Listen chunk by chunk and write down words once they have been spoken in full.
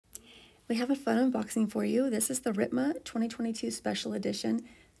We have a fun unboxing for you. This is the Ritma 2022 Special Edition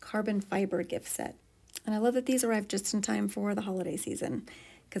Carbon Fiber gift set. And I love that these arrived just in time for the holiday season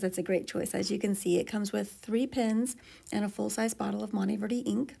because it's a great choice. As you can see, it comes with 3 pens and a full-size bottle of Monteverde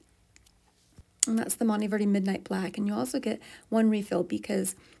ink. And that's the Monteverde Midnight Black. And you also get 1 refill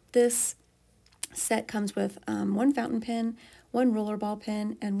because this set comes with 1 fountain pen, 1 rollerball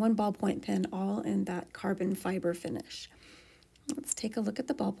pen, and 1 ballpoint pen, all in that carbon fiber finish. Let's take a look at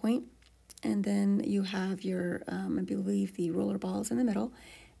the ballpoint. And then you have your, I believe, the roller balls in the middle,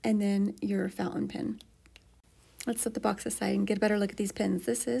 and then your fountain pen. Let's set the box aside and get a better look at these pens.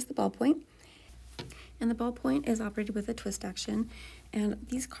 This is the ballpoint, and the ballpoint is operated with a twist action. And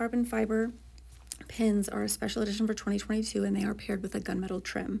these carbon fiber pens are a special edition for 2022, and they are paired with a gunmetal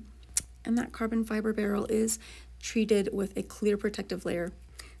trim. And that carbon fiber barrel is treated with a clear protective layer.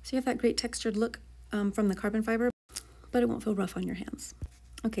 So you have that great textured look from the carbon fiber, but it won't feel rough on your hands.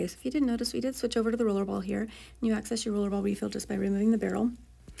 Okay, so if you didn't notice, we did switch over to the rollerball here, and you access your rollerball refill just by removing the barrel.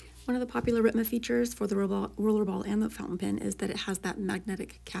 One of the popular Ritma features for the rollerball and the fountain pen is that it has that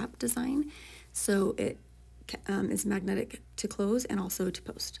magnetic cap design, so it is magnetic to close and also to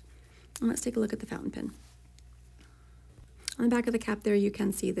post. And let's take a look at the fountain pen. On the back of the cap there, you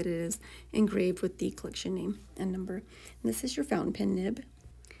can see that it is engraved with the collection name and number. And this is your fountain pen nib,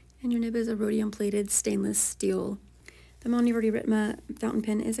 and your nib is a rhodium-plated stainless steel. The Monteverde Ritma fountain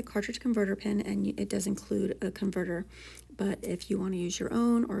pen is a cartridge converter pen, and it does include a converter. But if you want to use your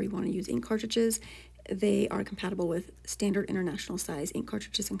own or you want to use ink cartridges, they are compatible with standard international size ink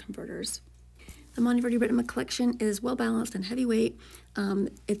cartridges and converters. The Monteverde Ritma collection is well balanced and heavyweight.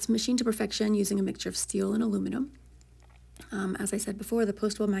 It's machined to perfection using a mixture of steel and aluminum. As I said before, the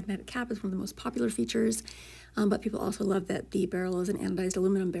postable magnetic cap is one of the most popular features, but people also love that the barrel is an anodized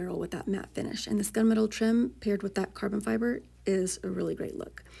aluminum barrel with that matte finish. And this gunmetal trim paired with that carbon fiber is a really great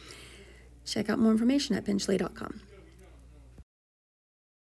look. Check out more information at pinchlet.com.